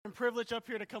privilege up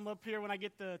here to come up here when I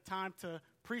get the time to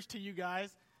preach to you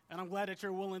guys, and I'm glad that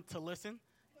you're willing to listen,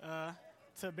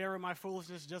 to bear with my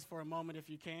foolishness just for a moment if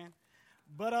you can.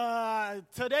 But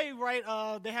today, right,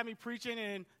 they have me preaching,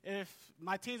 and if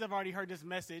my teens have already heard this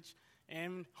message,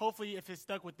 and hopefully if it's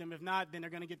stuck with them, if not, then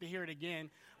they're going to get to hear it again.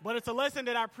 But it's a lesson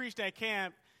that I preached at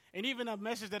camp, and even a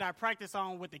message that I practiced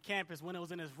on with the campus when it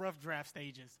was in its rough draft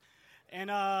stages.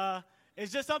 And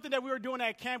it's just something that we were doing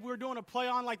at camp. We were doing a play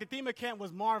on, like the theme of camp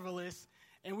was marvelous,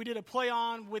 and we did a play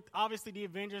on with, obviously, the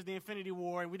Avengers, the Infinity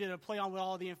War, and we did a play on with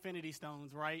all the Infinity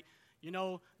Stones, right? You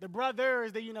know, the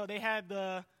brothers, they had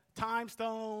the Time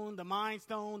Stone, the Mind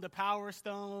Stone, the Power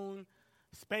Stone,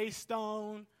 Space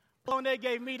Stone. One they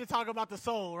gave me to talk about the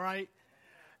soul, right?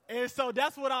 And so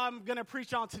that's what I'm going to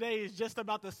preach on today, is just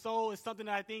about the soul. It's something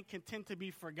that I think can tend to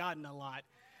be forgotten a lot.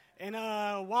 And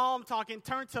while I'm talking,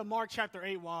 turn to Mark chapter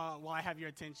 8 while I have your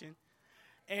attention.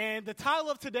 And the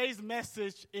title of today's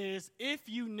message is, If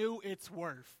You Knew Its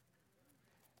Worth,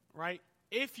 right?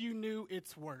 If you knew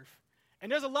its worth.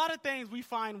 And there's a lot of things we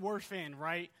find worth in,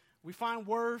 right? We find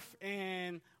worth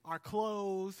in our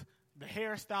clothes, the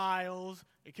hairstyles.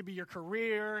 It could be your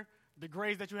career, the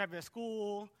grades that you have at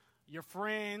school, your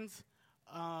friends,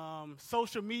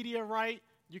 social media, right?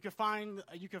 You can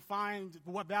find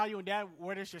what value in that,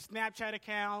 whether it's your Snapchat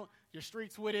account, your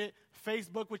streaks with it,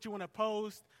 Facebook, what you want to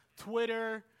post,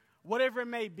 Twitter, whatever it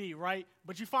may be, right?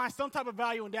 But you find some type of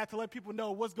value in that to let people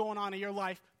know what's going on in your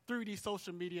life through these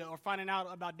social media or finding out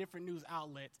about different news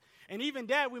outlets. And even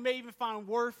that, we may even find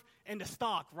worth in the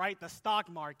stock, right? The stock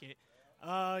market.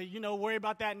 Worry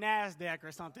about that NASDAQ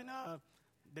or something.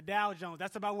 The Dow Jones.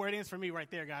 That's about where it ends for me right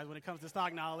there, guys, when it comes to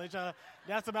stock knowledge.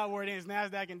 That's about where it ends,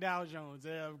 NASDAQ and Dow Jones.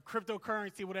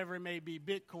 Cryptocurrency, whatever it may be,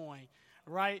 Bitcoin,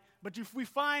 right? But we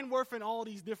find worth in all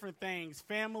these different things,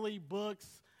 family, books,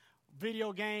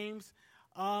 video games.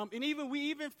 And we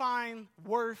even find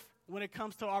worth when it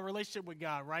comes to our relationship with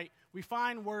God, right? We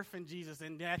find worth in Jesus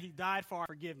and that he died for our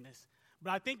forgiveness.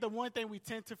 But I think the one thing we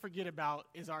tend to forget about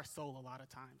is our soul a lot of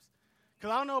times.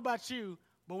 Because I don't know about you,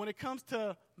 but when it comes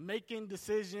to making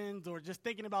decisions or just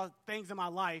thinking about things in my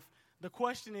life, the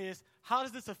question is, how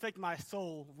does this affect my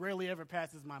soul? Rarely ever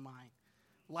passes my mind.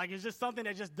 Like, it's just something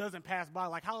that just doesn't pass by.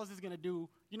 Like, how is this going to do?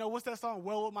 You know, what's that song,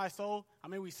 Well With My Soul? I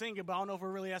mean, we sing it, but I don't know if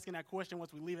we're really asking that question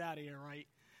once we leave out of here, right?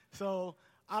 So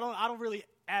I don't really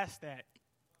ask that.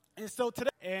 And so today,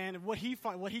 and what he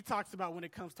talks about when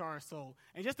it comes to our soul.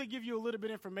 And just to give you a little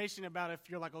bit of information about if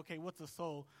you're like, okay, what's a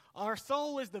soul? Our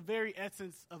soul is the very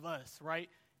essence of us, right?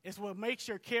 It's what makes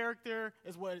your character.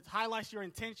 It's what highlights your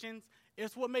intentions.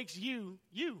 It's what makes you,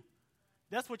 you.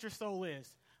 That's what your soul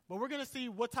is. But we're going to see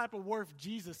what type of worth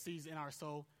Jesus sees in our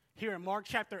soul here in Mark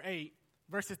chapter 8,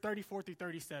 verses 34 through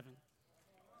 37.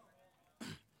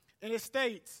 And it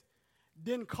states,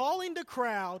 Then calling the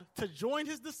crowd to join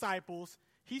his disciples,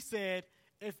 he said,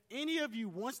 If any of you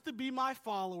wants to be my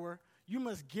follower, you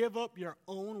must give up your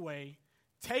own way,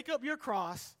 take up your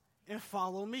cross, and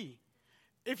follow me.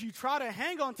 If you try to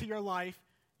hang on to your life,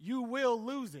 you will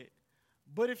lose it.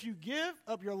 But if you give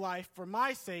up your life for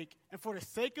my sake and for the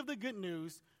sake of the good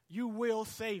news, you will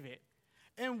save it.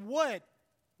 And what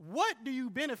do you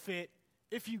benefit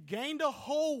if you gain the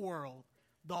whole world,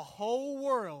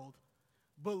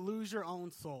 but lose your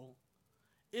own soul?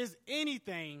 Is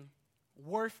anything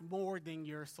worth more than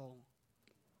your soul?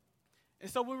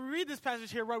 And so when we read this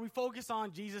passage here, right, we focus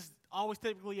on Jesus always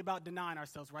typically about denying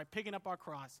ourselves, right, picking up our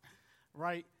cross,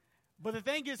 right? But the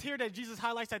thing is here that Jesus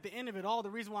highlights at the end of it all, the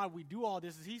reason why we do all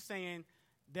this is he's saying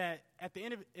that at the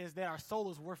end of it is that our soul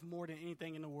is worth more than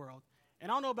anything in the world. And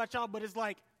I don't know about y'all, but it's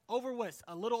like a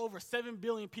little over 7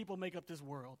 billion people make up this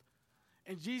world.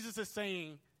 And Jesus is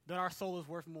saying that our soul is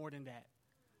worth more than that.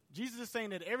 Jesus is saying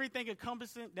that everything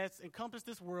that's encompassed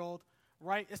this world,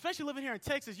 right, especially living here in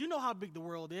Texas, you know how big the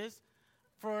world is.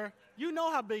 You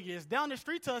know how big it is. Down the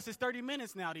street to us is 30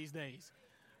 minutes now these days,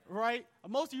 right?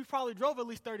 Most of you probably drove at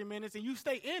least 30 minutes, and you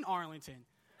stay in Arlington.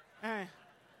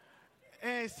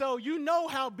 And so you know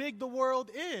how big the world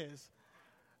is.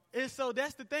 And so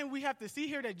that's the thing we have to see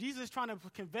here, that Jesus is trying to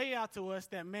convey out to us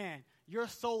that, man, your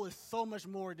soul is so much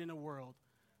more than the world.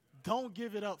 Don't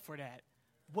give it up for that.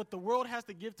 What the world has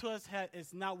to give to us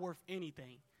is not worth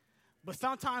anything. But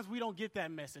sometimes we don't get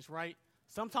that message, right?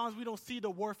 Sometimes we don't see the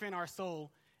worth in our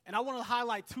soul. And I want to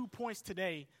highlight 2 points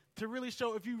today to really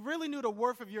show if you really knew the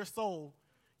worth of your soul,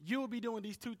 you would be doing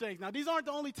these 2 things. Now, these aren't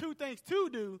the only 2 things to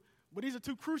do, but these are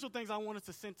 2 crucial things I want us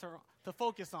to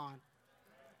focus on.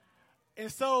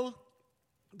 And so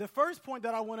the first point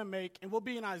that I want to make, and we'll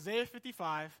be in Isaiah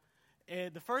 55,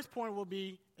 and the first point will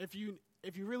be if you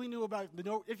really knew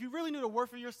the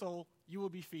worth of your soul, you will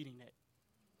be feeding it.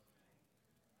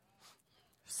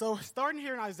 So starting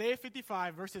here in Isaiah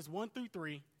 55, verses 1 through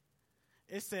 3,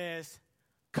 it says,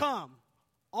 "Come,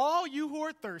 all you who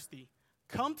are thirsty,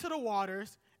 come to the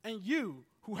waters, and you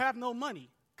who have no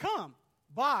money, come,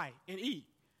 buy and eat.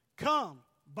 Come,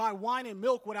 buy wine and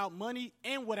milk without money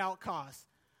and without cost.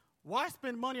 Why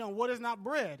spend money on what is not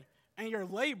bread, and your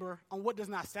labor on what does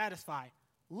not satisfy?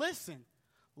 Listen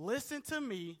to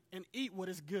me and eat what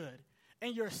is good,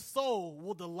 and your soul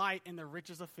will delight in the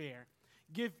riches of fare.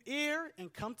 Give ear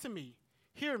and come to me.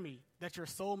 Hear me, that your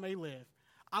soul may live.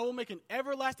 I will make an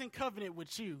everlasting covenant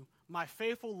with you, my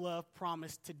faithful love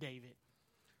promised to David."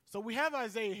 So we have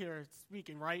Isaiah here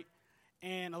speaking, right?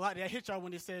 And a lot that hit y'all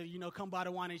when they said, come buy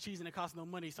the wine and cheese and it costs no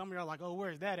money. Some of y'all are like, oh,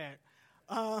 where's that at?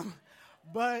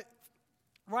 But,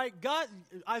 right,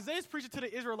 Isaiah's preaching to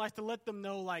the Israelites to let them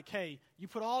know, like, hey, you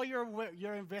put all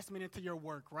your investment into your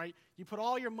work, right? You put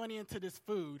all your money into this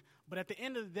food, but at the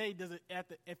end of the day,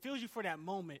 it fills you for that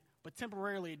moment, but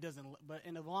temporarily it doesn't. But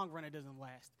in the long run, it doesn't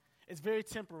last. It's very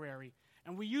temporary.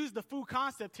 And we use the food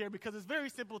concept here because it's very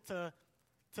simple to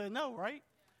know, right?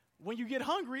 When you get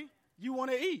hungry, you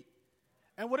want to eat.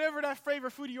 And whatever that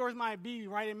favorite food of yours might be,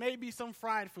 right? It may be some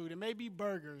fried food. It may be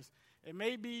burgers. It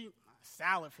may be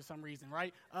salad for some reason,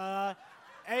 right?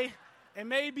 It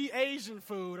may be Asian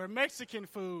food or Mexican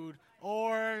food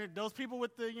or those people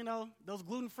with the, those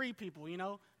gluten-free people,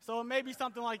 So it may be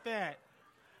something like that.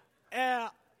 And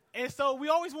so we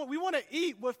want to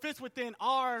eat what fits within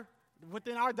our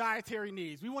dietary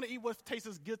needs. We want to eat what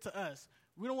tastes good to us.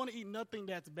 We don't want to eat nothing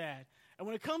that's bad. And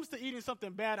when it comes to eating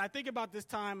something bad, I think about this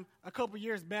time a couple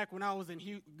years back when I was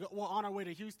on our way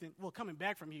to Houston, coming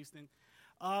back from Houston.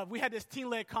 We had this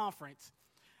teen-led conference.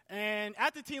 And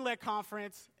at the teen-led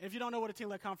conference, if you don't know what a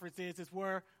teen-led conference is, it's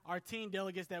where our teen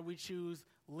delegates that we choose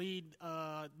lead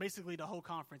basically the whole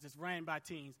conference. It's ran by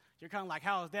teens. You're kind of like,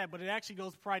 how is that? But it actually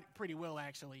goes pretty well,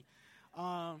 actually.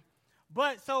 And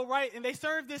they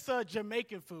served this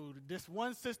Jamaican food. This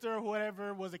one sister or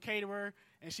whatever was a caterer,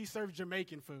 and she served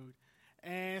Jamaican food.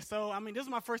 And so, this is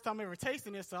my first time ever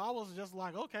tasting this, so I was just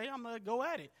like, okay, I'm going to go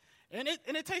at it. And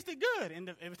it tasted good. And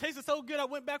it tasted so good, I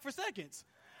went back for seconds.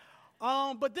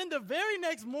 But then the very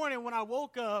next morning when I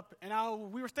woke up, and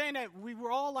we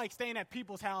were all staying at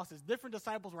people's houses. Different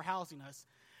disciples were housing us.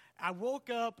 I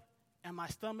woke up, and my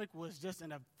stomach was just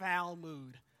in a foul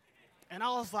mood. And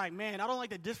I was like, man, I don't like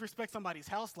to disrespect somebody's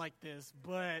house like this,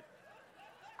 but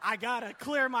I got to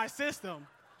clear my system.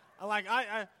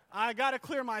 I got to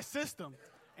clear my system.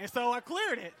 And so I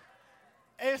cleared it.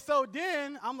 And so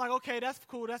then I'm like, okay, that's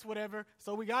cool, that's whatever.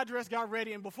 So we got dressed, got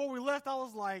ready, and before we left, I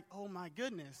was like, oh my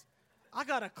goodness, I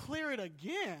got to clear it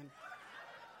again.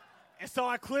 And so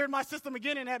I cleared my system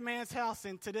again in that man's house,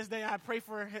 and to this day I pray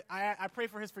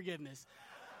for his forgiveness.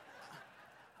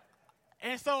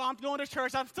 And so I'm going to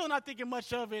church. I'm still not thinking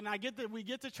much of it, and we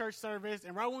get to church service,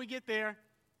 and right when we get there,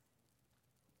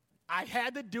 I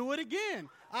had to do it again.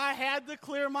 I had to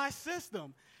clear my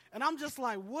system. And I'm just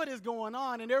like, what is going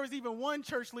on? And there was even one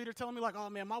church leader telling me, like, oh,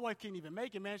 man, my wife can't even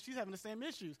make it, man. She's having the same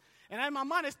issues. And in my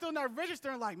mind, it's still not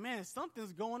registering, like, man,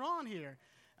 something's going on here.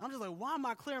 And I'm just like, why am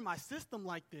I clearing my system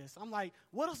like this? I'm like,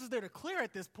 what else is there to clear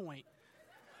at this point?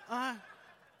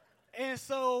 And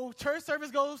so church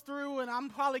service goes through, and I'm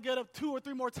probably get up 2 or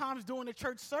 3 more times doing the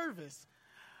church service.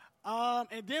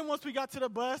 And then once we got to the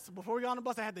bus, before we got on the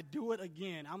bus, I had to do it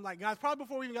again. I'm like, guys, probably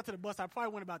before we even got to the bus, I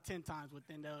probably went about 10 times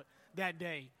within that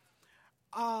day.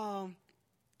 And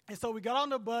so we got on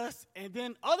the bus, and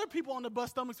then other people on the bus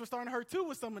stomachs were starting to hurt too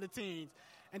with some of the teens.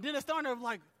 And then it started to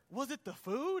like, was it the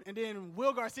food? And then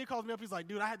Will Garcia calls me up. He's like,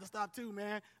 dude, I had to stop too,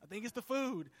 man. I think it's the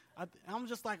food. I'm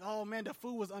just like, oh, man, the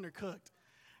food was undercooked.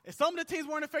 And some of the teens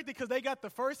weren't affected because they got the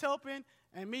first helping,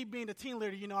 and me being the team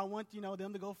leader, I want,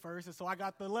 them to go first. And so I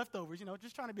got the leftovers,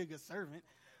 just trying to be a good servant.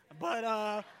 But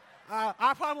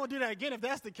I probably won't do that again if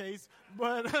that's the case.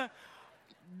 And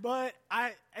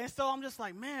so I'm just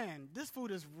like, man, this food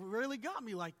has really got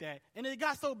me like that. And it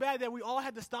got so bad that we all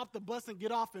had to stop the bus and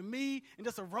get off. And me and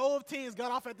just a row of teens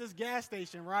got off at this gas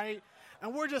station, right?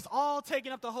 And we're just all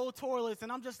taking up the whole toilets.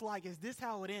 And I'm just like, is this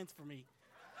how it ends for me?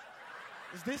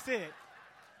 Is this it?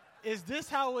 Is this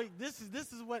how this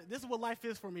is what life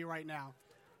is for me right now?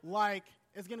 Like,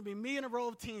 it's going to be me and a row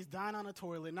of teens dying on a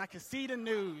toilet. And I can see the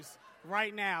news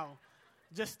right now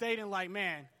just stating like,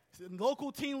 man,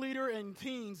 local teen leader and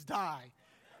teens die.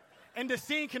 And the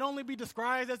scene can only be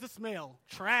described as the smell.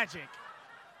 Tragic.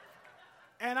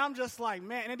 And I'm just like,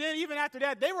 man. And then even after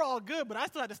that, they were all good, but I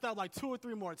still had to stop like 2 or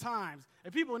 3 more times.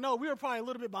 And people know we were probably a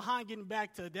little bit behind getting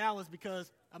back to Dallas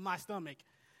because of my stomach.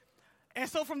 And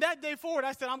so from that day forward,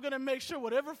 I said, I'm going to make sure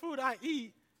whatever food I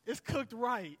eat is cooked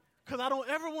right because I don't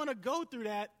ever want to go through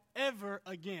that ever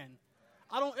again.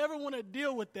 I don't ever want to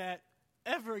deal with that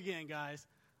ever again, guys.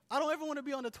 I don't ever want to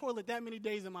be on the toilet that many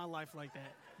days in my life like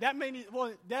that. That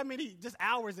many just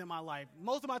hours in my life.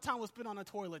 Most of my time was spent on the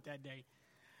toilet that day.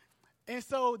 And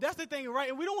so that's the thing, right?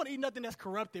 And we don't want to eat nothing that's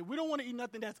corrupted. We don't want to eat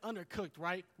nothing that's undercooked,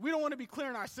 right? We don't want to be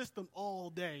clearing our system all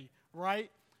day, right?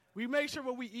 We make sure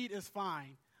what we eat is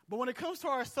fine. But when it comes to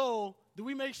our soul, do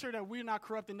we make sure that we're not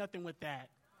corrupting nothing with that?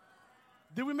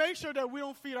 Do we make sure that we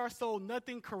don't feed our soul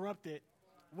nothing corrupted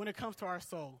when it comes to our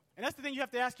soul? And that's the thing you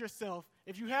have to ask yourself.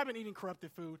 If you haven't eaten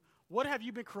corrupted food, what have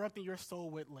you been corrupting your soul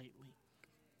with lately?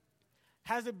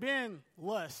 Has it been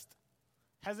lust?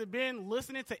 Has it been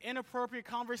listening to inappropriate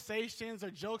conversations or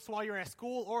jokes while you're at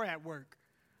school or at work?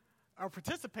 Or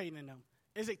participating in them?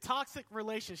 Is it toxic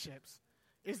relationships?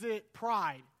 Is it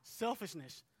pride,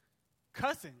 selfishness,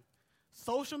 cussing,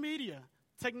 social media,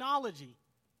 technology,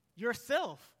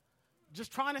 yourself,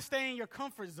 just trying to stay in your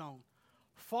comfort zone,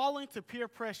 falling to peer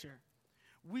pressure?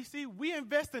 We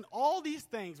invest in all these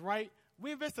things, right?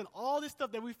 We invest in all this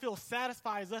stuff that we feel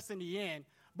satisfies us in the end,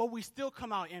 but we still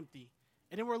come out empty.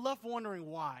 And then we're left wondering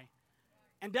why.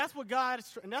 And that's what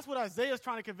Isaiah is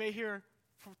trying to convey here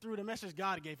through the message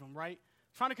God gave him, right?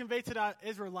 Trying to convey to the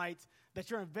Israelites that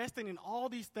you're investing in all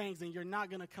these things and you're not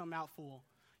going to come out full.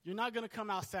 You're not going to come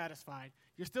out satisfied.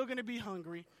 You're still going to be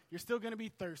hungry. You're still going to be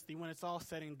thirsty when it's all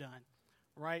said and done,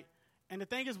 right? And the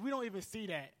thing is, we don't even see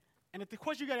that. And the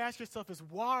question you got to ask yourself is,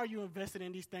 why are you invested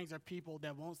in these things or people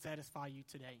that won't satisfy you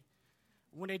today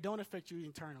when they don't affect you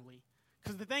eternally?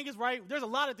 Because the thing is, right, there's a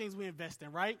lot of things we invest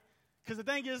in, right? Because the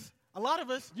thing is, a lot of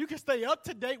us, you can stay up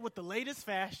to date with the latest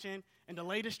fashion and the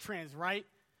latest trends, right?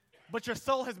 But your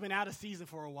soul has been out of season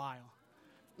for a while.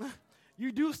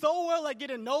 You do so well at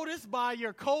getting noticed by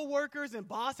your coworkers and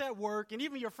boss at work and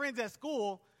even your friends at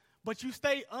school, but you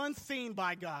stay unseen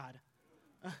by God.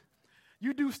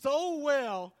 You do so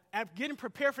well at getting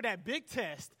prepared for that big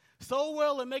test, so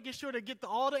well at making sure to get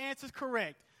all the answers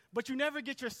correct, but you never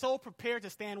get your soul prepared to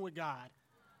stand with God.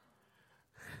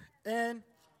 And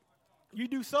you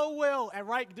do so well at,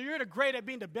 right, you're the great at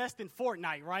being the best in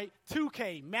Fortnite, right?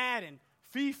 2K, Madden,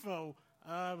 FIFA,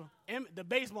 the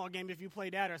baseball game if you play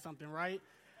that or something, right?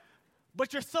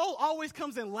 But your soul always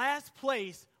comes in last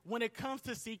place when it comes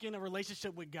to seeking a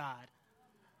relationship with God.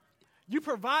 You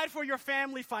provide for your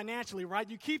family financially, right?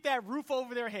 You keep that roof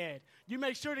over their head. You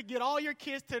make sure to get all your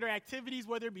kids to their activities,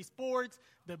 whether it be sports,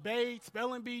 debate,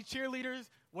 spelling bee, cheerleaders,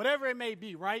 whatever it may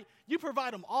be, right? You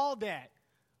provide them all that.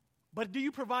 But do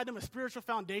you provide them a spiritual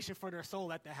foundation for their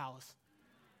soul at the house?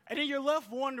 And then you're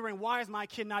left wondering, why is my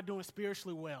kid not doing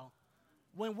spiritually well?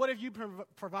 When what have you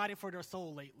provided for their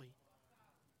soul lately?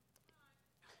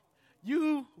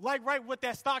 You, like right with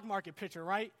that stock market picture,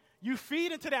 right? You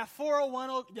feed into that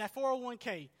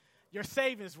 401k, your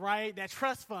savings, right? That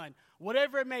trust fund,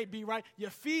 whatever it may be, right? You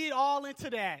feed all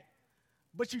into that,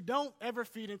 but you don't ever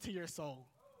feed into your soul.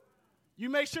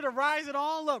 You make sure to rise it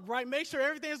all up, right? Make sure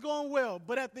everything's going well,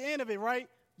 but at the end of it, right,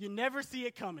 you never see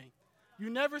it coming.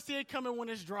 You never see it coming when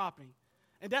it's dropping.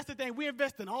 And that's the thing. We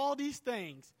invest in all these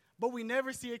things, but we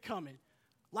never see it coming.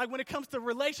 Like when it comes to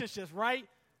relationships, right?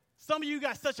 Some of you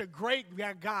got such a great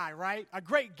guy, right? A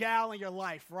great gal in your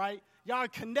life, right? Y'all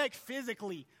connect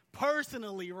physically,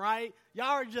 personally, right?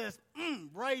 Y'all are just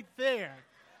right there,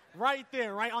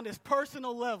 right? On this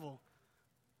personal level.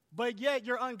 But yet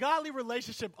your ungodly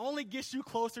relationship only gets you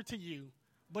closer to you,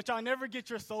 but y'all never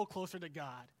get your soul closer to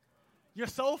God. You're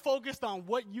so focused on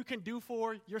what you can do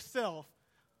for yourself,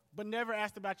 but never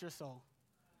asked about your soul.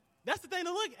 That's the thing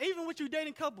to look, even with you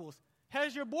dating couples.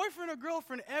 Has your boyfriend or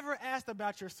girlfriend ever asked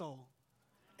about your soul?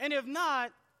 And if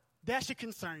not, that should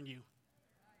concern you.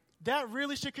 That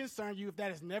really should concern you if that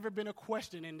has never been a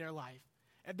question in their life.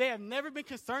 If they have never been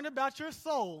concerned about your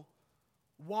soul,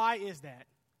 why is that?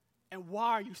 And why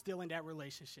are you still in that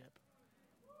relationship?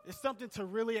 It's something to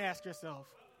really ask yourself.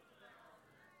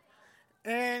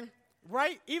 And,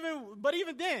 right,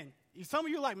 even then, some of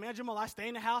you are like, man, Jamal, I stay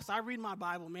in the house, I read my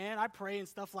Bible, man, I pray and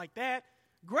stuff like that.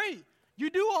 Great. You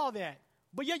do all that,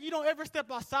 but yet you don't ever step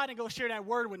outside and go share that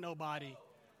word with nobody.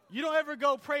 You don't ever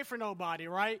go pray for nobody,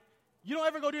 right? You don't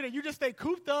ever go do that. You just stay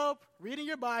cooped up, reading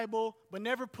your Bible, but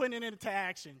never putting it into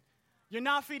action. You're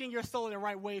not feeding your soul the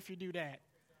right way if you do that.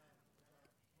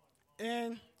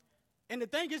 And the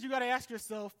thing is, you got to ask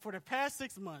yourself, for the past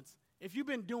 6 months, if you've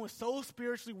been doing so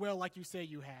spiritually well like you say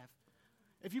you have,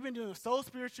 if you've been doing so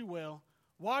spiritually well,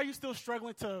 why are you still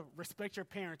struggling to respect your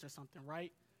parents or something,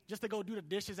 right? Just to go do the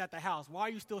dishes at the house. Why are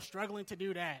you still struggling to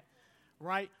do that,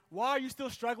 right? Why are you still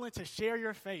struggling to share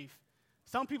your faith?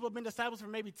 Some people have been disciples for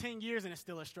maybe 10 years and it's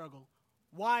still a struggle.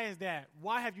 Why is that?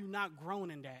 Why have you not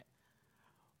grown in that?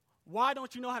 Why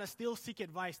don't you know how to still seek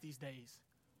advice these days?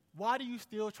 why do you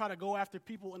still try to go after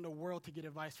people in the world to get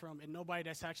advice from and nobody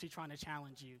that's actually trying to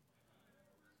challenge you?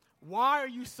 Why are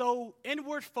you so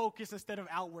inward focused instead of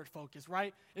outward focused,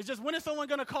 right? It's just, when is someone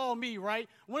going to call me, right?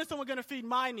 When is someone going to feed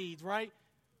my needs, right?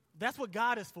 That's what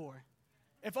God is for.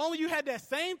 If only you had that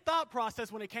same thought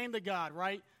process when it came to God,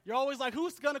 right? You're always like,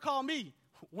 who's going to call me?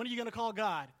 When are you going to call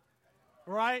God,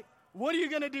 right? What are you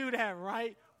going to do that,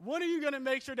 right? When are you going to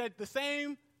make sure that the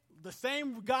same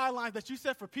guidelines that you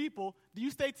set for people, do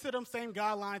you stay to them same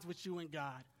guidelines with you and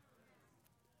God?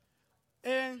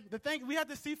 And the thing, we have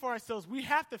to see for ourselves, we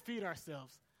have to feed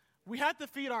ourselves. We have to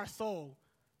feed our soul.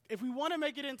 If we want to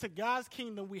make it into God's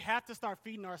kingdom, we have to start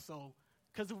feeding our soul.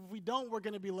 Because if we don't, we're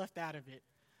going to be left out of it.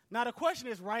 Now, the question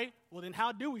is, right, well, then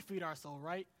how do we feed our soul,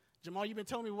 right? Jamal, you've been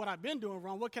telling me what I've been doing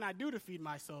wrong. What can I do to feed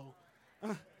my soul?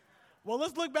 Well,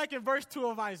 let's look back at verse 2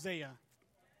 of Isaiah.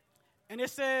 And it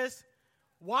says,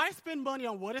 why spend money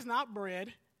on what is not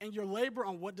bread and your labor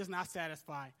on what does not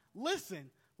satisfy? Listen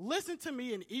to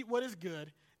me and eat what is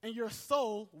good, and your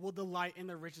soul will delight in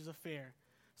the riches of fare.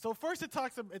 So first it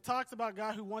talks about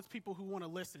God who wants people who want to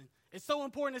listen. It's so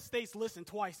important it states listen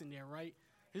twice in there, right?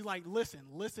 He's like,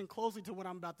 listen closely to what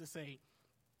I'm about to say.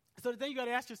 So the thing you got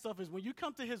to ask yourself is, when you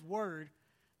come to his word,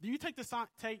 do you take the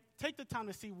time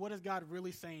to see what is God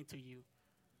really saying to you?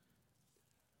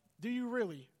 Do you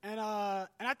really? And I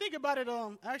think about it,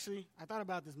 actually, I thought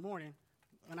about it this morning.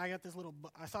 And I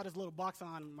saw this little box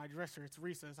on my dresser. It's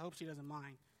Reese's. I hope she doesn't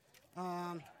mind.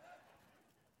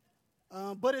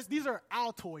 But these are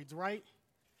Altoids, right?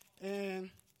 And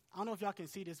I don't know if y'all can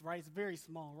see this, right? It's very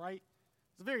small, right?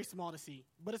 It's very small to see,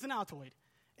 but it's an Altoid.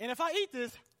 And if I eat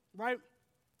this, right,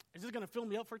 is this going to fill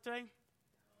me up for today?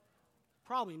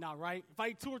 Probably not, right? If I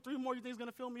eat 2 or 3 more, you think it's going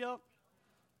to fill me up?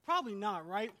 Probably not,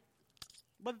 right?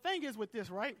 But the thing is with this,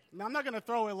 right? Now, I'm not going to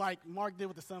throw it like Mark did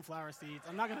with the sunflower seeds.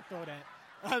 I'm not going to throw that.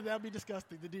 That would be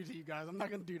disgusting to do to you guys. I'm not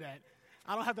going to do that.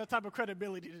 I don't have that type of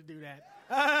credibility to do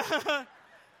that.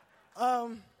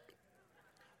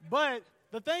 But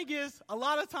the thing is, a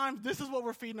lot of times, this is what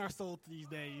we're feeding our soul these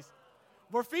days.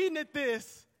 We're feeding it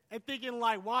this and thinking,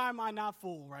 like, why am I not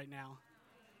full right now?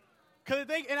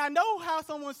 And I know how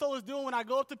someone's soul is doing when I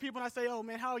go up to people and I say, oh,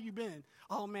 man, how have you been?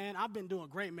 Oh, man, I've been doing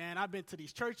great, man. I've been to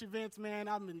these church events, man.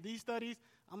 I've been in these studies.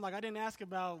 I'm like, I didn't ask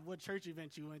about what church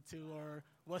event you went to or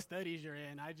what studies you're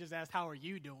in. I just asked, how are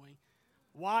you doing?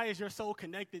 Why is your soul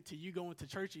connected to you going to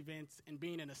church events and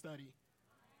being in a study?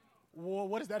 Well,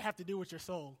 what does that have to do with your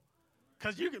soul?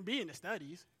 Because you can be in the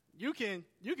studies. You can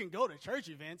go to church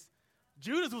events.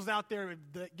 Judas was out there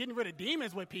getting rid of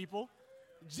demons with people.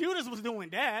 Judas was doing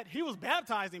that. He was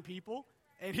baptizing people,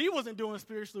 and he wasn't doing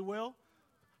spiritually well.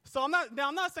 So I'm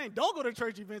not saying don't go to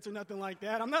church events or nothing like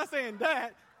that. I'm not saying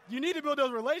that. You need to build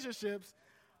those relationships.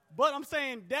 But I'm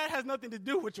saying that has nothing to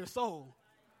do with your soul.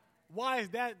 Why is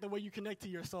that the way you connect to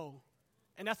your soul?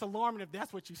 And that's alarming if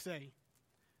that's what you say.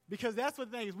 Because that's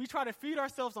what the thing is. We try to feed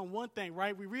ourselves on one thing,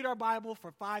 right? We read our Bible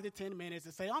for 5 to 10 minutes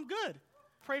and say, I'm good.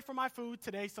 Pray for my food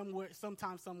today,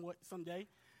 someday.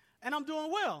 And I'm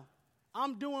doing well.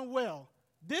 I'm doing well.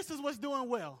 This is what's doing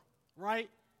well, right?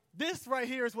 This right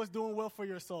here is what's doing well for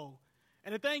your soul.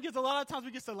 And the thing is, a lot of times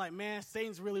we get to like, man,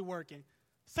 Satan's really working.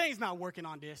 Satan's not working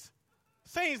on this.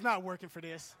 Satan's not working for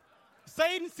this.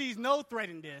 Satan sees no threat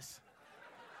in this.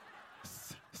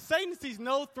 Satan sees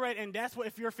no threat, and that's what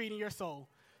if you're feeding your soul.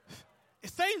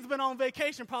 Satan's been on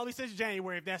vacation probably since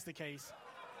January, if that's the case.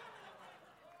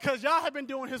 Because y'all have been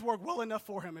doing his work well enough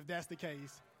for him, if that's the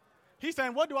case. He's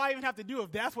saying, what do I even have to do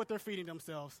if that's what they're feeding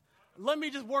themselves? Let me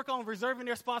just work on reserving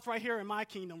their spots right here in my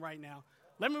kingdom right now.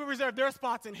 Let me reserve their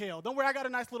spots in hell. Don't worry, I got a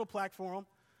nice little plaque for them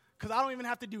because I don't even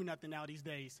have to do nothing now these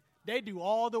days. They do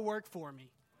all the work for me.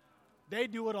 They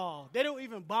do it all. They don't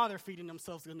even bother feeding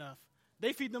themselves enough.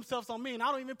 They feed themselves on me, and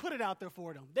I don't even put it out there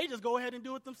for them. They just go ahead and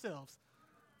do it themselves.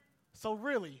 So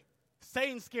really,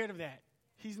 Satan's scared of that.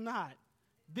 He's not.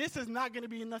 This is not going to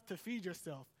be enough to feed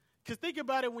yourself. Because think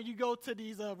about it when you go to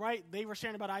these, right, they were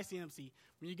sharing about ICMC.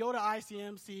 When you go to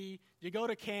ICMC, you go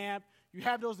to camp, you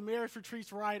have those marriage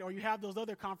retreats, right, or you have those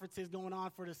other conferences going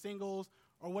on for the singles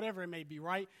or whatever it may be,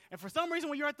 right? And for some reason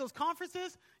when you're at those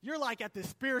conferences, you're like at this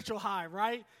spiritual high,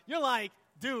 right? You're like,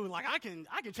 dude, like I can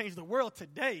change the world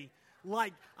today.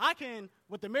 Like I can,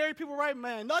 with the married people, right,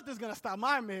 man, nothing's going to stop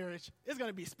my marriage. It's going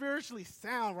to be spiritually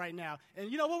sound right now.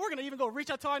 And you know what? We're going to even go reach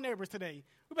out to our neighbors today.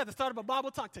 We're about to start up a Bible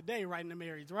talk today right in the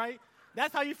marriage, right?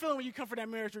 That's how you feeling when you come for that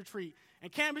marriage retreat.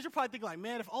 And campus, you're probably thinking like,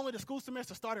 man, if only the school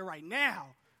semester started right now.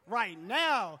 Right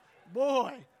now.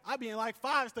 Boy, I'd be in like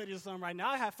 5 studies or something right now.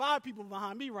 I have 5 people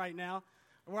behind me right now,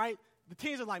 right? The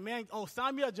teens are like, man,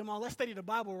 sign me up, Jamal. Let's study the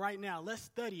Bible right now. Let's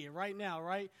study it right now,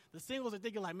 right? The singles are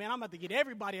thinking like, man, I'm about to get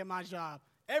everybody at my job.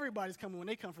 Everybody's coming when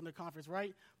they come from the conference,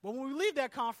 right? But when we leave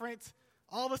that conference,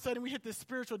 all of a sudden we hit this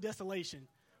spiritual desolation.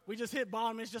 We just hit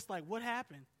bottom. It's just like, what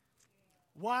happened?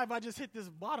 Why have I just hit this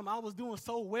bottom? I was doing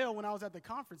so well when I was at the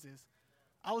conferences.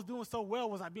 I was doing so well.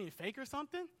 Was I being fake or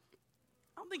something?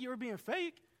 I don't think you were being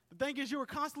fake. The thing is, you were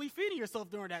constantly feeding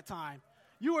yourself during that time.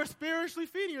 You were spiritually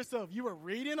feeding yourself. You were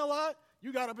reading a lot.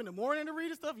 You got up in the morning to read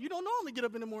and stuff. You don't normally get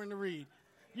up in the morning to read.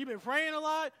 You've been praying a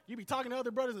lot. You be talking to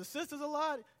other brothers and sisters a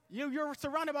lot. You're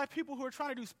surrounded by people who are trying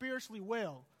to do spiritually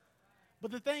well.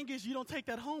 But the thing is, you don't take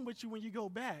that home with you when you go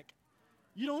back.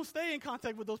 You don't stay in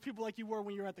contact with those people like you were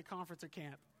when you were at the conference or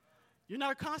camp. You're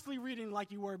not constantly reading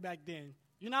like you were back then.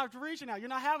 You're not reaching out. You're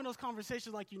not having those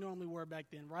conversations like you normally were back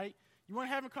then, right? You weren't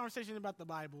having conversations about the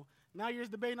Bible. Now you're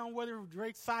just debating on whether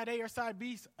Drake's Side A or Side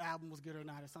B album was good or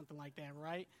not or something like that,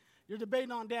 right? You're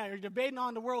debating on that. You're debating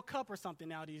on the World Cup or something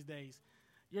now these days.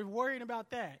 You're worried about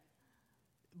that.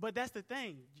 But that's the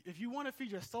thing. If you want to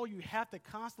feed your soul, you have to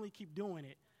constantly keep doing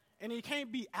it. And it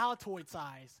can't be Altoid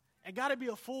size. It got to be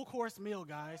a full-course meal,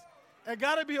 guys. It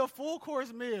got to be a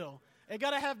full-course meal. It got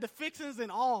to have the fixings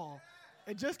and all.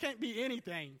 It just can't be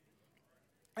anything.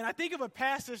 And I think of a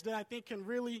passage that I think can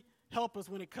really help us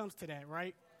when it comes to that,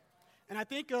 right? And I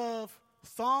think of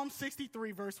Psalm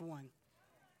 63, verse 1.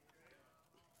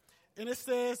 And it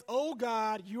says, "O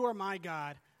God, you are my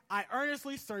God. I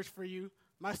earnestly search for you.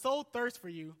 My soul thirsts for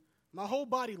you. My whole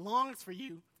body longs for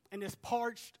you in this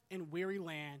parched and weary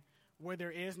land where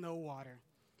there is no water."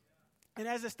 And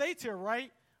as it states here,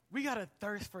 right, we got to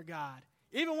thirst for God.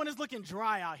 Even when it's looking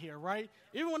dry out here, right?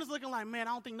 Even when it's looking like, man,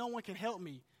 I don't think no one can help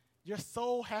me. Your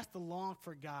soul has to long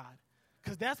for God.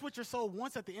 Because that's what your soul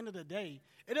wants at the end of the day.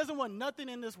 It doesn't want nothing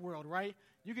in this world, right?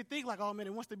 You can think like, oh, man,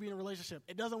 it wants to be in a relationship.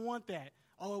 It doesn't want that.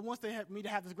 Oh, it wants me to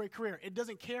have this great career. It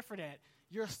doesn't care for that.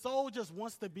 Your soul just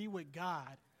wants to be with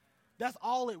God. That's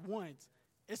all it wants.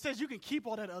 It says you can keep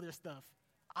all that other stuff.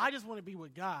 I just want to be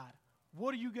with God.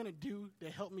 What are you going to do to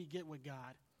help me get with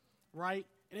God, right?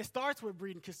 And it starts with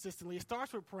reading consistently. It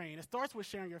starts with praying. It starts with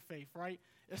sharing your faith, right?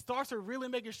 It starts with really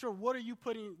making sure what are you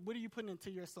putting into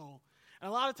your soul. And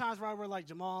a lot of times, right, we're like,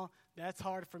 Jamal, that's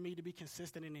hard for me to be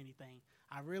consistent in anything.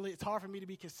 It's hard for me to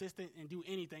be consistent and do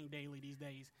anything daily these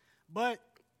days. But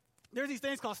there's these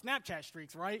things called Snapchat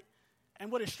streaks, right?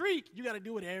 And with a streak, you got to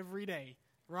do it every day,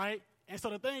 right? And so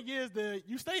the thing is,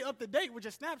 you stay up to date with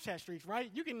your Snapchat streaks,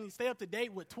 right? You can stay up to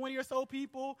date with 20 or so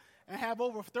people and have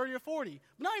over 30 or 40.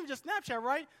 But not even just Snapchat,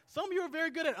 right? Some of you are very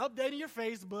good at updating your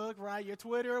Facebook, right? Your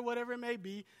Twitter, or whatever it may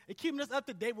be, and keeping us up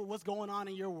to date with what's going on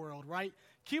in your world, right?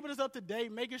 Keeping us up to date,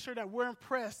 making sure that we're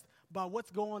impressed by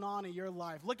what's going on in your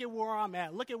life. Look at where I'm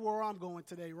at. Look at where I'm going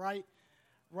today, right?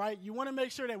 Right? You want to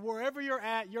make sure that wherever you're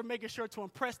at, you're making sure to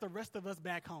impress the rest of us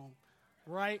back home,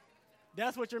 right?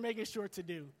 That's what you're making sure to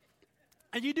do.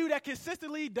 And you do that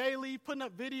consistently, daily, putting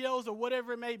up videos or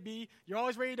whatever it may be. You're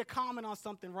always ready to comment on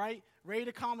something, right? Ready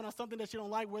to comment on something that you don't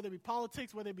like, whether it be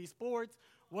politics, whether it be sports,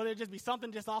 whether it just be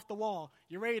something just off the wall.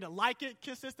 You're ready to like it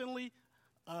consistently,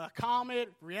 comment,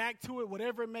 react to it,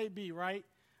 whatever it may be, right?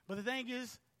 But the thing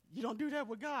is, you don't do that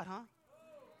with God, huh?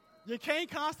 You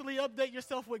can't constantly update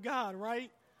yourself with God,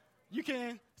 right? You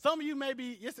can. Some of you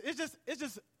maybe, it's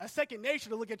just a second nature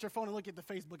to look at your phone and look at the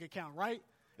Facebook account, right?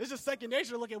 It's just second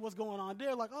nature to look at what's going on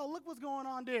there. Like, oh, look what's going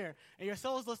on there. And your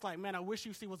soul's just like, man, I wish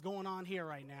you see what's going on here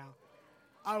right now.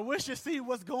 I wish you see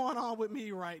what's going on with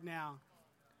me right now.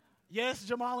 Yes,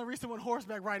 Jamal and Risa went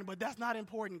horseback riding, but that's not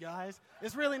important, guys.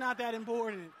 It's really not that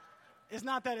important. It's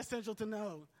not that essential to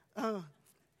know.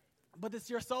 But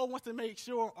your soul wants to make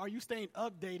sure, are you staying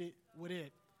updated with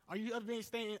it? Are you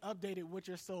staying updated with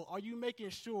your soul? Are you making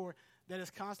sure that it's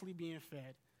constantly being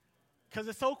fed? Because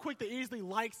it's so quick to easily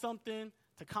like something,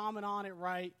 to comment on it,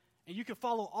 right? And you can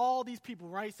follow all these people,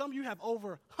 right? Some of you have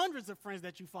over hundreds of friends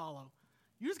that you follow.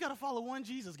 You just got to follow one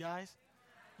Jesus, guys.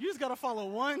 You just got to follow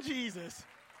one Jesus.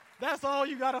 That's all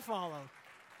you got to follow.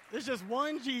 It's just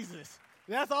one Jesus.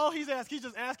 That's all he's asking. He's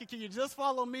just asking, can you just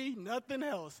follow me? Nothing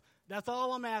else. That's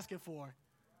all I'm asking for.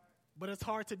 But it's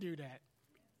hard to do that.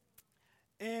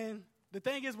 And the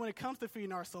thing is, when it comes to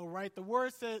feeding our soul, right, the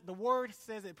word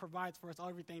says it provides for us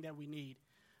everything that we need.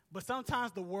 But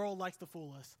sometimes the world likes to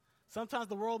fool us. Sometimes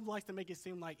the world likes to make it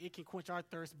seem like it can quench our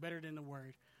thirst better than the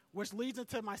word, which leads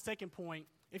into my second point.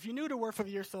 If you knew the word for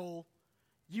your soul,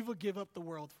 you would give up the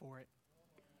world for it.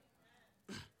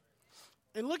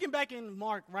 And looking back in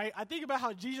Mark, right, I think about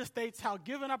how Jesus states how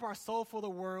giving up our soul for the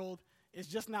world is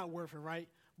just not worth it, right?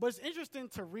 But it's interesting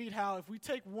to read how if we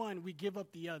take one, we give up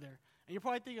the other. And you're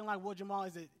probably thinking like, well, Jamal,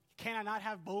 can I not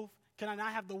have both? Can I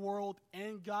not have the world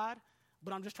and God,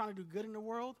 but I'm just trying to do good in the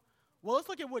world? Well, let's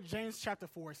look at what James chapter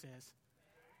 4 says.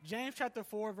 James chapter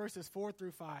 4, verses 4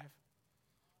 through 5.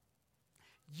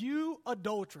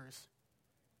 adulterers.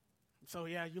 So,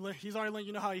 yeah, he's already letting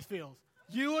you know how he feels.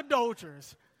 You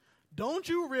adulterers, don't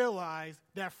you realize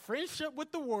that friendship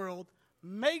with the world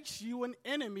makes you an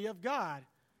enemy of God?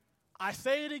 I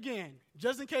say it again,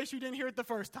 just in case you didn't hear it the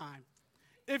first time.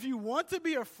 If you want to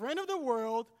be a friend of the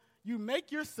world, you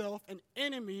make yourself an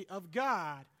enemy of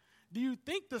God. Do you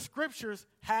think the scriptures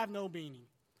have no meaning?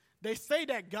 They say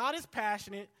that God is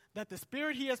passionate, that the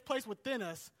spirit he has placed within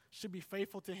us should be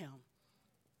faithful to him.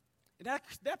 And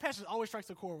that passage always strikes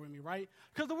a chord with me, right?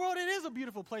 Because the world, it is a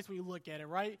beautiful place when you look at it,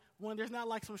 right? When there's not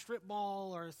like some strip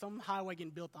mall or some highway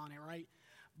getting built on it, right?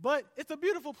 But it's a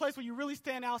beautiful place where you really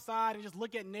stand outside and just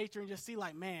look at nature and just see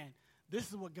like, man, this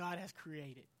is what God has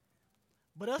created.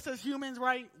 But us as humans,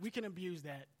 right, we can abuse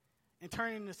that and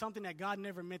turn it into something that God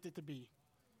never meant it to be.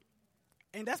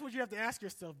 And that's what you have to ask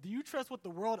yourself. Do you trust what the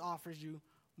world offers you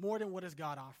more than what is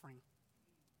God offering?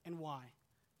 And why?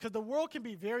 Because the world can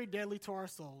be very deadly to our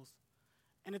souls.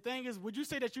 And the thing is, would you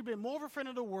say that you've been more of a friend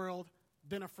of the world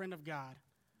than a friend of God?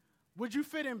 Would you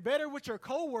fit in better with your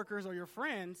coworkers or your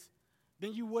friends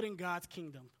than you would in God's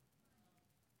kingdom?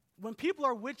 When people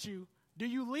are with you, do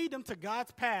you lead them to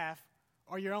God's path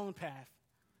or your own path?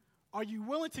 Are you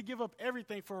willing to give up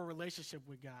everything for a relationship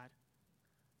with God?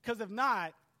 Because if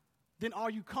not, then are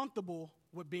you comfortable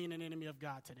with being an enemy of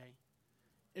God today?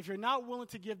 If you're not willing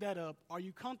to give that up, are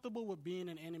you comfortable with being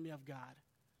an enemy of God?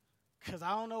 Because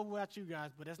I don't know about you guys,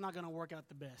 but that's not going to work out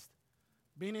the best.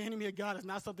 Being an enemy of God is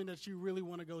not something that you really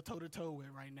want to go toe-to-toe with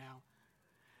right now.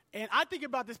 And I think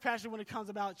about this passage when it comes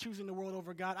about choosing the world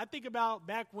over God. I think about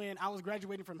back when I was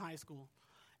graduating from high school.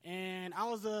 And I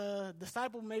was a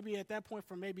disciple maybe at that point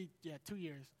for 2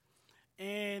 years.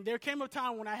 And there came a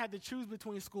time when I had to choose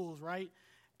between schools, right?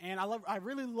 And I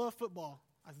really love football.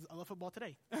 I love football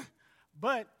today.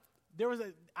 But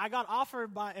I got offered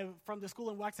from the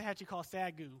school in Waxahachie called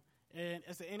SAGU. And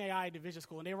it's an NAI division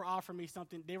school, and they were offering me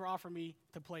something. They were offering me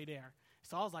to play there.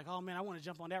 So I was like, oh, man, I want to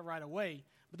jump on that right away.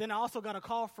 But then I also got a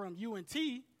call from UNT,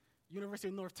 University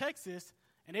of North Texas,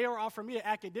 and they were offering me an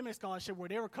academic scholarship where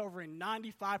they were covering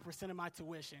 95% of my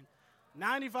tuition.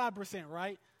 95%,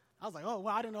 right? I was like, oh,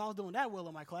 well, I didn't know I was doing that well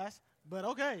in my class, but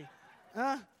okay.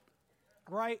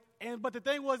 Right? But the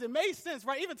thing was, it made sense,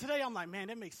 right? Even today, I'm like, man,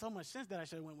 that makes so much sense that I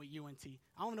should have went with UNT.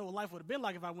 I don't know what life would have been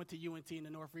like if I went to UNT in the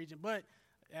North region, but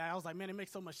I was like, man, it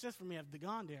makes so much sense for me to have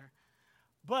gone there.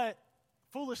 But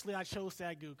foolishly, I chose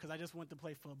SAGU because I just wanted to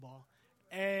play football.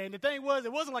 And the thing was,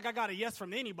 it wasn't like I got a yes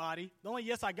from anybody. The only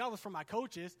yes I got was from my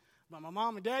coaches. But my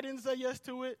mom and dad didn't say yes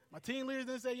to it. My team leaders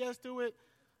didn't say yes to it.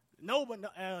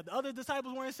 The other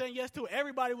disciples weren't saying yes to it.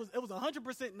 It was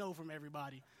 100% no from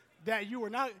everybody. That you were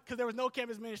not, because there was no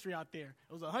campus ministry out there.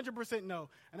 It was 100% no.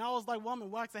 And I was like, well, I'm in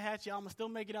Waxahachie. I'm going to still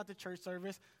make it out to church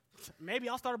service. Maybe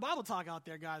I'll start a Bible talk out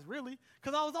there, guys, really.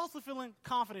 Because I was also feeling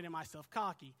confident in myself,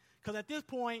 cocky. Because at this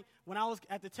point, when I was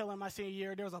at the tail end of my senior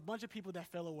year, there was a bunch of people that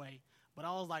fell away. But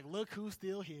I was like, look who's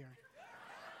still here.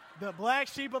 The black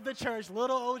sheep of the church,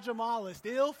 little old Jamal, is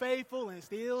still faithful and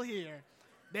still here.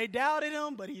 They doubted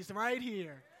him, but he's right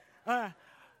here.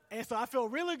 And so I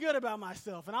felt really good about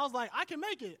myself. And I was like, I can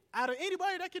make it. Out of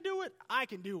anybody that can do it, I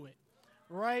can do it.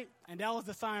 Right? And that was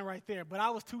the sign right there. But I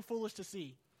was too foolish to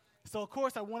see. So, of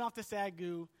course, I went off to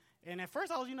SAGU. And at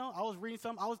first, I was reading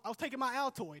something. I was taking my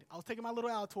Altoid. I was taking my little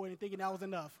Altoid and thinking that was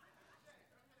enough.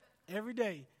 Every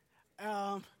day.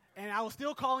 And I was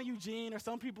still calling Eugene or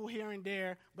some people here and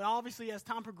there. But obviously, as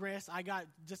time progressed, I got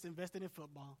just invested in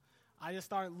football. I just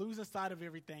started losing sight of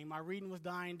everything. My reading was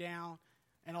dying down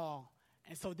and all.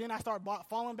 And so then I started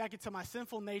falling back into my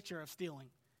sinful nature of stealing,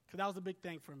 because that was a big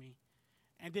thing for me.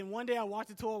 And then one day I walked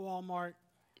into a Walmart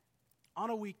on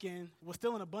a weekend, was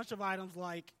stealing a bunch of items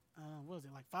like,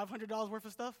 like $500 worth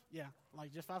of stuff? Yeah,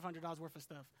 like just $500 worth of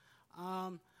stuff.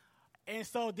 And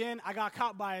so then I got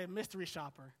caught by a mystery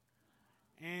shopper.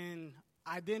 And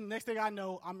next thing I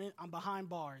know, I'm behind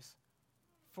bars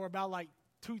for about like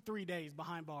 2-3 days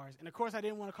behind bars. And, of course, I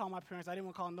didn't want to call my parents. I didn't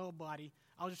want to call nobody.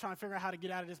 I was just trying to figure out how to get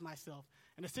out of this myself.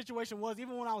 And the situation was,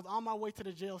 even when I was on my way to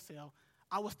the jail cell,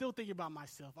 I was still thinking about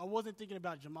myself. I wasn't thinking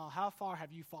about, Jamal, how far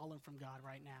have you fallen from God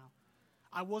right now?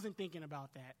 I wasn't thinking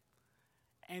about that.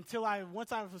 Until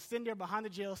once I was sitting there behind the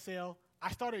jail cell, I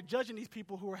started judging these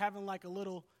people who were having like a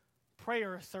little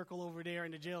prayer circle over there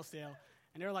in the jail cell.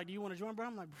 And they were like, do you want to join, bro?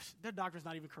 I'm like, their doctor's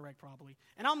not even correct probably.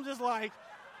 And I'm just like,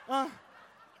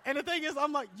 And the thing is,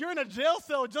 I'm like, you're in a jail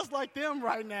cell just like them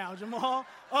right now, Jamal.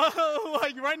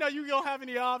 Like right now, you don't have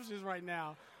any options right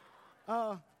now.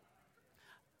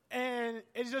 And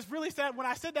it's just really sad. When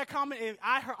I said that comment,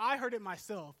 I heard it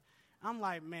myself. I'm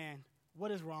like, man,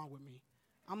 what is wrong with me?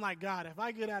 I'm like, God, if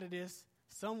I get out of this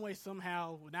some way,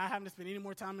 somehow, without having to spend any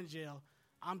more time in jail,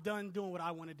 I'm done doing what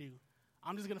I want to do.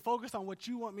 I'm just going to focus on what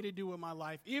you want me to do with my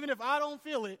life. Even if I don't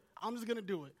feel it, I'm just going to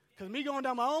do it. Because me going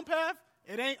down my own path,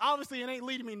 it ain't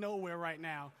leading me nowhere right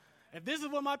now. If this is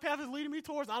what my path is leading me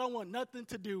towards, I don't want nothing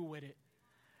to do with it.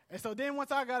 And so then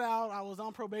once I got out, I was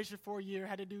on probation for a year,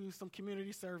 had to do some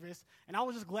community service, and I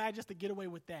was just glad just to get away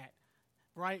with that,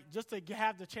 right? Just to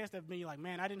have the chance of being like,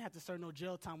 man, I didn't have to serve no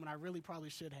jail time when I really probably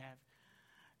should have.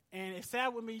 And it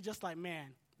sat with me just like, man,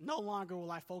 no longer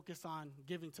will I focus on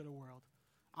giving to the world.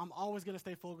 I'm always going to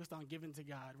stay focused on giving to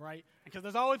God, right? Because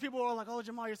there's always people who are like, oh,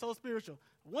 Jamal, you're so spiritual.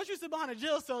 Once you sit behind a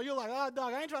jail cell, you're like, oh,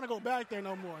 dog, I ain't trying to go back there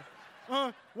no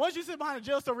more. Once you sit behind a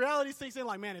jail cell, reality sinks in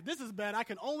like, man, if this is bad, I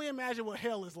can only imagine what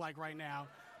hell is like right now.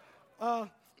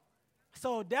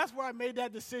 So that's where I made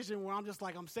that decision where I'm just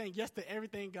like, I'm saying yes to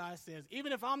everything God says.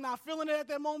 Even if I'm not feeling it at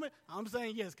that moment, I'm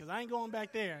saying yes because I ain't going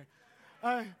back there.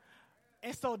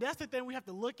 And so that's the thing we have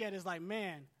to look at is like,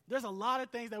 man, there's a lot of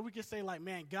things that we can say like,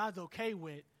 man, God's okay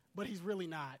with, but he's really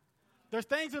not. There's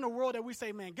things in the world that we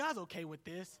say, man, God's okay with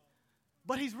this,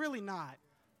 but he's really not.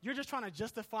 You're just trying to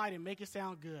justify it and make it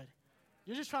sound good.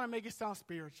 You're just trying to make it sound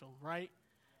spiritual, right?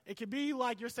 It could be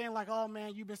like you're saying like, oh,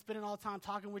 man, you've been spending all the time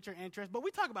talking with your interests, but we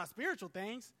talk about spiritual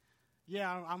things.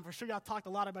 Yeah, I'm for sure y'all talked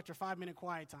a lot about your 5-minute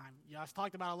quiet time. Y'all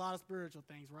talked about a lot of spiritual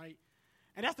things, right?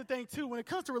 And that's the thing, too. When it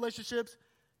comes to relationships,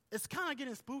 it's kind of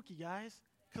getting spooky, guys,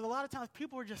 because a lot of times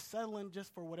people are just settling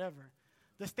just for whatever.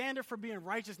 The standard for being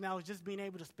righteous now is just being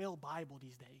able to spell Bible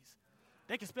these days.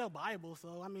 They can spell Bible,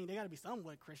 so, I mean, they got to be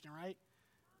somewhat Christian, right?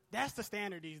 That's the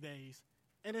standard these days.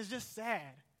 And it's just sad.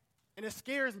 And it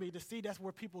scares me to see that's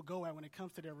where people go at when it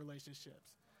comes to their relationships.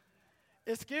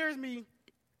 It scares me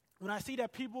when I see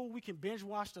that people, we can binge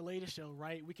watch the latest show,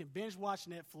 right? We can binge watch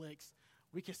Netflix.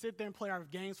 We can sit there and play our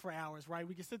games for hours, right?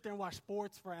 We can sit there and watch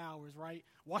sports for hours, right?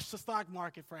 Watch the stock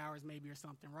market for hours maybe or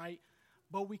something, right?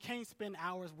 But we can't spend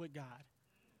hours with God.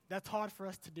 That's hard for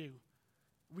us to do.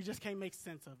 We just can't make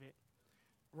sense of it,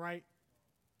 right?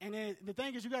 And then the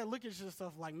thing is, you got to look at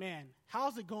yourself like, man,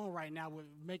 how's it going right now with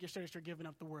making sure that you're giving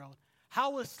up the world?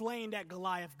 How is slaying that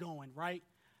Goliath going, right?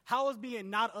 How is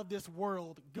being not of this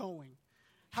world going?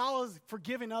 How is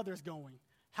forgiving others going?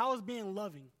 How is being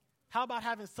loving? How about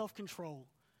having self-control?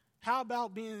 How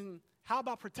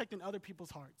about protecting other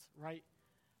people's hearts, right?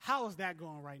 How is that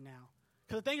going right now?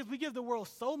 Because the thing is, we give the world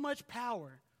so much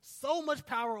power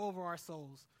over our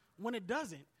souls when it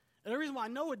doesn't. And the reason why I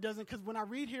know it doesn't, because when I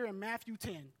read here in Matthew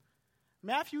 10,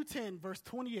 verse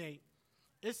 28,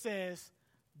 it says,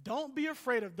 don't be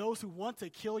afraid of those who want to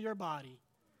kill your body.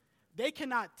 They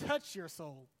cannot touch your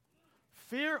soul.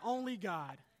 Fear only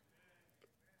God,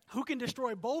 who can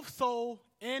destroy both soul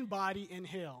and body in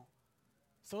hell.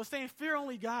 So it's saying fear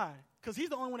only God, because he's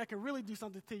the only one that can really do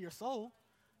something to your soul.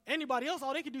 Anybody else,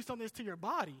 all they can do something is to your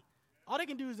body. All they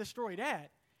can do is destroy that.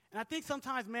 And I think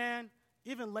sometimes, man,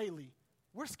 even lately,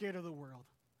 we're scared of the world.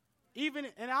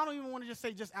 And I don't even want to just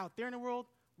say just out there in the world,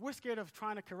 we're scared of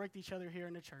trying to correct each other here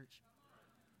in the church,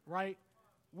 right?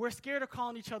 We're scared of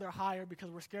calling each other higher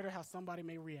because we're scared of how somebody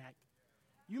may react.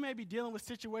 You may be dealing with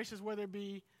situations, whether it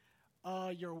be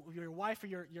your wife or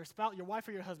your spouse, your wife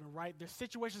or your husband, right? There's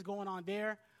situations going on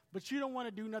there, but you don't want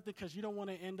to do nothing because you don't want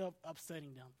to end up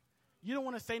upsetting them. You don't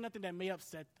want to say nothing that may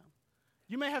upset them.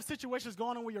 You may have situations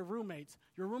going on with your roommates.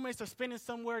 Your roommates are spending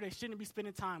somewhere they shouldn't be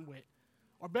spending time with.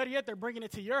 Or better yet, they're bringing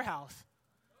it to your house.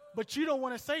 But you don't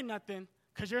want to say nothing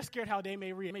because you're scared how they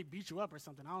may react. They may beat you up or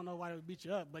something. I don't know why they would beat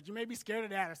you up, but you may be scared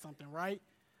of that or something, right?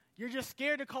 You're just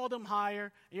scared to call them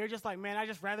higher. And you're just like, man, I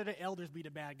just rather the elders be the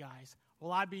bad guys.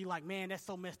 Well, I'd be like, man, that's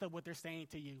so messed up what they're saying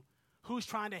to you. Who's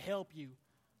trying to help you?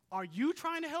 Are you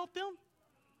trying to help them?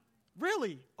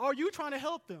 Really? Are you trying to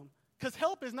help them? Because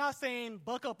help is not saying,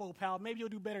 buck up, old pal, maybe you'll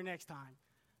do better next time.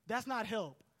 That's not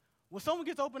help. When someone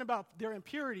gets open about their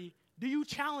impurity, do you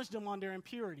challenge them on their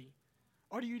impurity?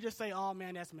 Or do you just say, oh,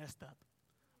 man, that's messed up?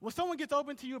 When someone gets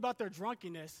open to you about their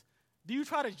drunkenness, do you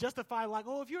try to justify like,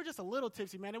 oh, if you're just a little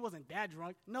tipsy, man, it wasn't that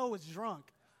drunk. No, it's drunk.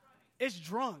 It's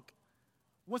drunk.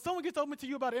 When someone gets open to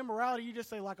you about immorality, you just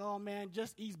say like, oh, man,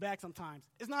 just ease back sometimes.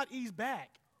 It's not ease back.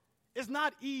 It's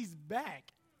not ease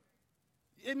back.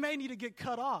 It may need to get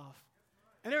cut off.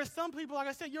 And there are some people, like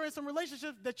I said, you're in some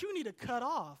relationships that you need to cut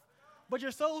off. But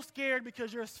you're so scared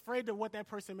because you're afraid of what that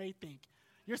person may think.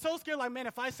 You're so scared like, man,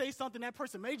 if I say something, that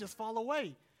person may just fall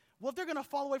away. Well, if they're going to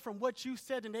fall away from what you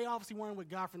said, then they obviously weren't with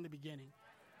God from the beginning.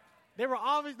 They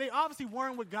obviously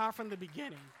weren't with God from the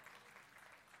beginning.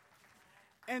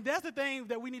 And that's the thing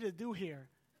that we need to do here.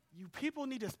 People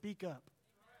need to speak up.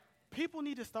 People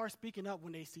need to start speaking up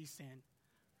when they see sin.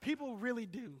 People really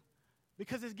do.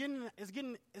 Because it's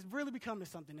really becoming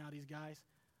something now, these guys.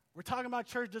 We're talking about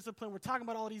church discipline. We're talking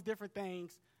about all these different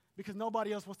things. because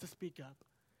nobody else wants to speak up.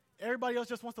 Everybody else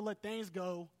just wants to let things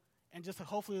go and just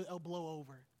hopefully it'll blow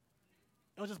over.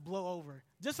 It'll just blow over.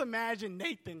 Just imagine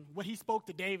Nathan when he spoke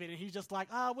to David and he's just like,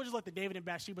 we'll just let the David and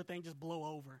Bathsheba thing just blow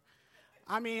over.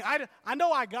 I mean, I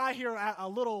know I got here a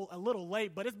little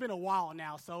late, but it's been a while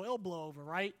now, so it'll blow over,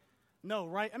 right? No,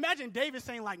 right? Imagine David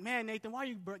saying like, man, Nathan, why are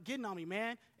you getting on me,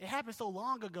 man? It happened so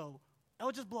long ago.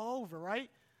 It'll just blow over, right?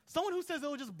 Someone who says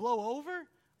it'll just blow over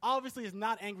obviously is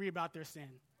not angry about their sin.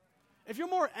 If you're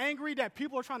more angry that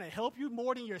people are trying to help you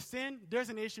more than your sin, there's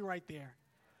an issue right there.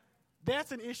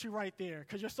 That's an issue right there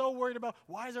because you're so worried about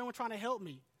why is everyone trying to help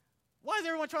me? Why is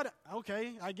everyone trying to,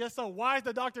 okay, I guess so. Why is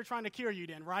the doctor trying to cure you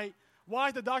then, right? Why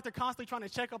is the doctor constantly trying to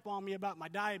check up on me about my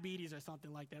diabetes or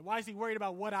something like that? Why is he worried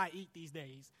about what I eat these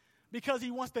days? Because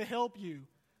he wants to help you.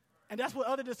 And that's what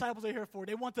other disciples are here for.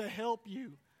 They want to help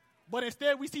you. But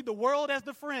instead, we see the world as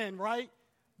the friend, right?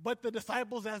 But the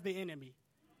disciples as the enemy.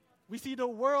 We see the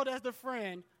world as the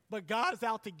friend, but God's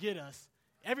out to get us.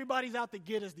 Everybody's out to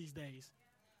get us these days.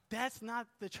 That's not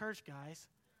the church, guys.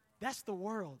 That's the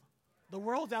world. The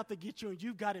world's out to get you, and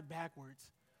you've got it backwards.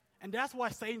 And that's why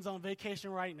Satan's on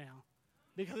vacation right now.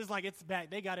 Because it's like it's back.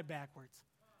 They got it backwards.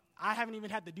 I haven't even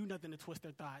had to do nothing to twist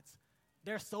their thoughts.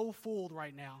 They're so fooled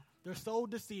right now. They're so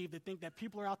deceived to think that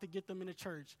people are out to get them in the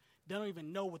church. They don't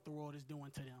even know what the world is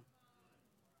doing to them.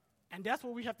 And that's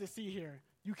what we have to see here.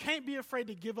 You can't be afraid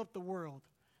to give up the world.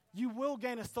 You will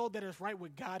gain a soul that is right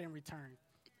with God in return.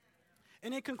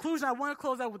 And in conclusion, I want to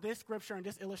close out with this scripture and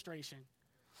this illustration.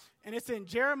 And it's in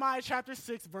Jeremiah chapter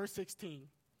 6, verse 16.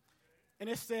 And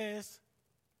it says,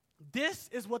 "This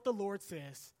is what the Lord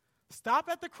says. Stop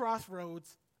at the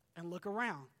crossroads and look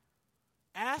around.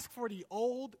 Ask for the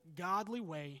old godly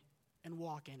way and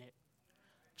walk in it.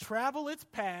 Travel its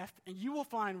path, and you will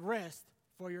find rest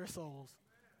for your souls."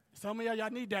 Some of y'all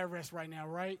need that rest right now,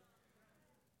 right?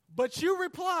 But you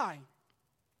reply,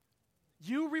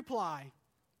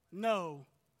 no,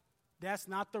 that's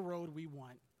not the road we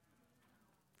want.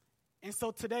 And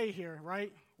so today here,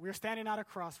 right, we're standing at a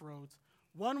crossroads.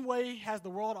 One way has the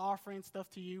world offering stuff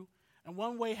to you, and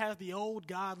one way has the old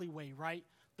godly way, right?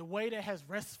 The way that has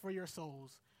rest for your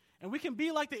souls. And we can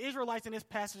be like the Israelites in this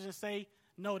passage and say,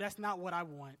 no, that's not what I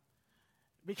want.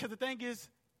 Because the thing is,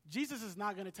 Jesus is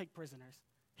not going to take prisoners.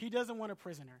 He doesn't want a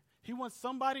prisoner. He wants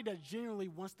somebody that genuinely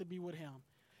wants to be with him.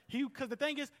 Because the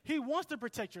thing is, he wants to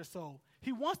protect your soul.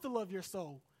 He wants to love your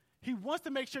soul. He wants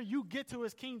to make sure you get to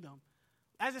his kingdom.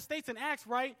 As it states in Acts,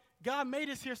 right, God made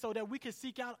us here so that we could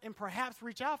seek out and perhaps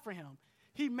reach out for him.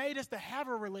 He made us to have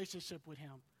a relationship with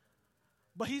him.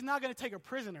 But he's not going to take a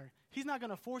prisoner. He's not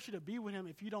going to force you to be with him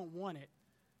if you don't want it.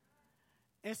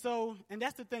 And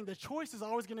that's the thing. The choice is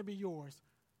always going to be yours.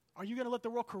 Are you going to let the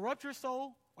world corrupt your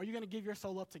soul, or are you going to give your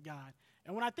soul up to God?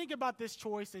 And when I think about this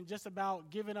choice and just about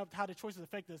giving up how the choices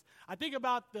affect us, I think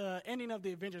about the ending of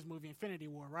the Avengers movie, Infinity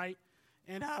War, right?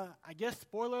 And I guess,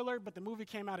 spoiler alert, but the movie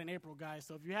came out in April, guys.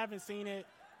 So if you haven't seen it,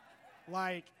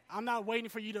 like, I'm not waiting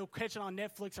for you to catch it on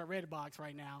Netflix or Redbox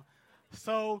right now.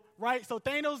 So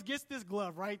Thanos gets this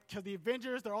glove, right? Because the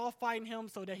Avengers, they're all fighting him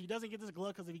so that he doesn't get this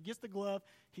glove, because if he gets the glove,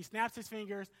 he snaps his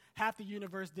fingers, half the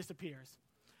universe disappears.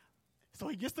 So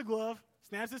he gets the glove,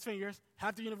 snaps his fingers,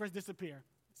 half the universe disappear.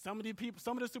 Some of the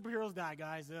superheroes die,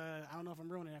 guys. I don't know if I'm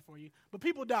ruining that for you, but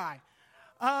people die.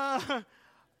 And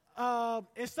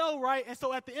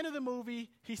so at the end of the movie,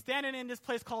 he's standing in this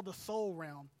place called the Soul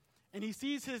Realm, and he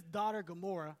sees his daughter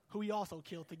Gamora, who he also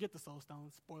killed to get the Soul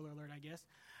Stone. Spoiler alert, I guess.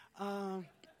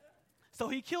 So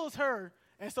he kills her,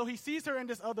 and so he sees her in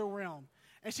this other realm.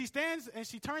 And she stands, and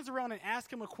she turns around and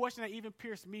asks him a question that even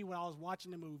pierced me when I was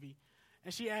watching the movie.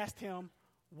 And she asked him,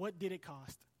 what did it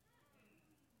cost?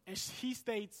 And he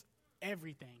states,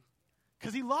 everything.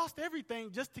 Because he lost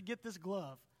everything just to get this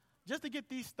glove, just to get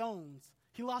these stones.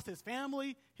 He lost his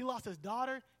family, he lost his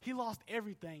daughter, he lost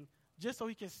everything just so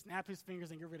he can snap his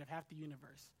fingers and get rid of half the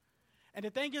universe. And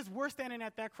the thing is, we're standing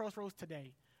at that crossroads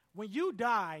today. When you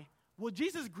die, will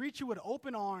Jesus greet you with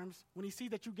open arms when he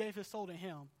sees that you gave his soul to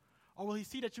him? Or will he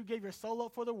see that you gave your soul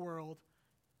up for the world,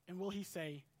 and will he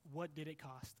say, what did it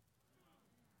cost?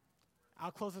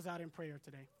 I'll close us out in prayer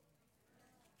today.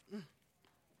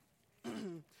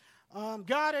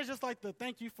 God, I just like to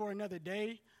thank you for another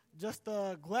day. Just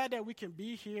glad that we can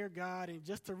be here, God, and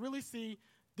just to really see,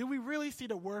 do we really see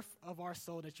the worth of our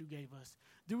soul that you gave us?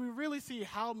 Do we really see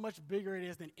how much bigger it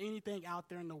is than anything out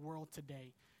there in the world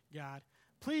today, God?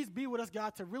 Please be with us,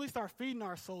 God, to really start feeding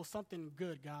our soul something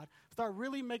good, God. Start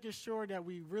really making sure that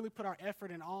we really put our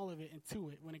effort and all of it into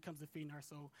it when it comes to feeding our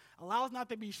soul. Allow us not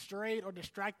to be strayed or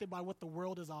distracted by what the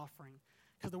world is offering.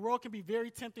 Because the world can be very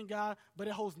tempting, God, but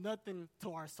it holds nothing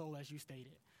to our soul, as you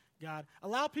stated. God.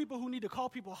 Allow people who need to call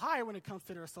people higher when it comes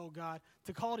to their soul, God,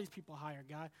 to call these people higher,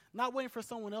 God. Not waiting for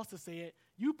someone else to say it.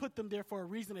 You put them there for a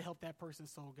reason to help that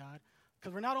person's soul, God.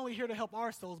 Because we're not only here to help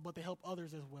our souls, but to help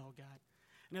others as well, God.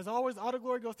 And as always, all the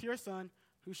glory goes to your Son,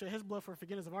 who shed his blood for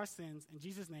forgiveness of our sins. In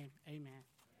Jesus' name, amen.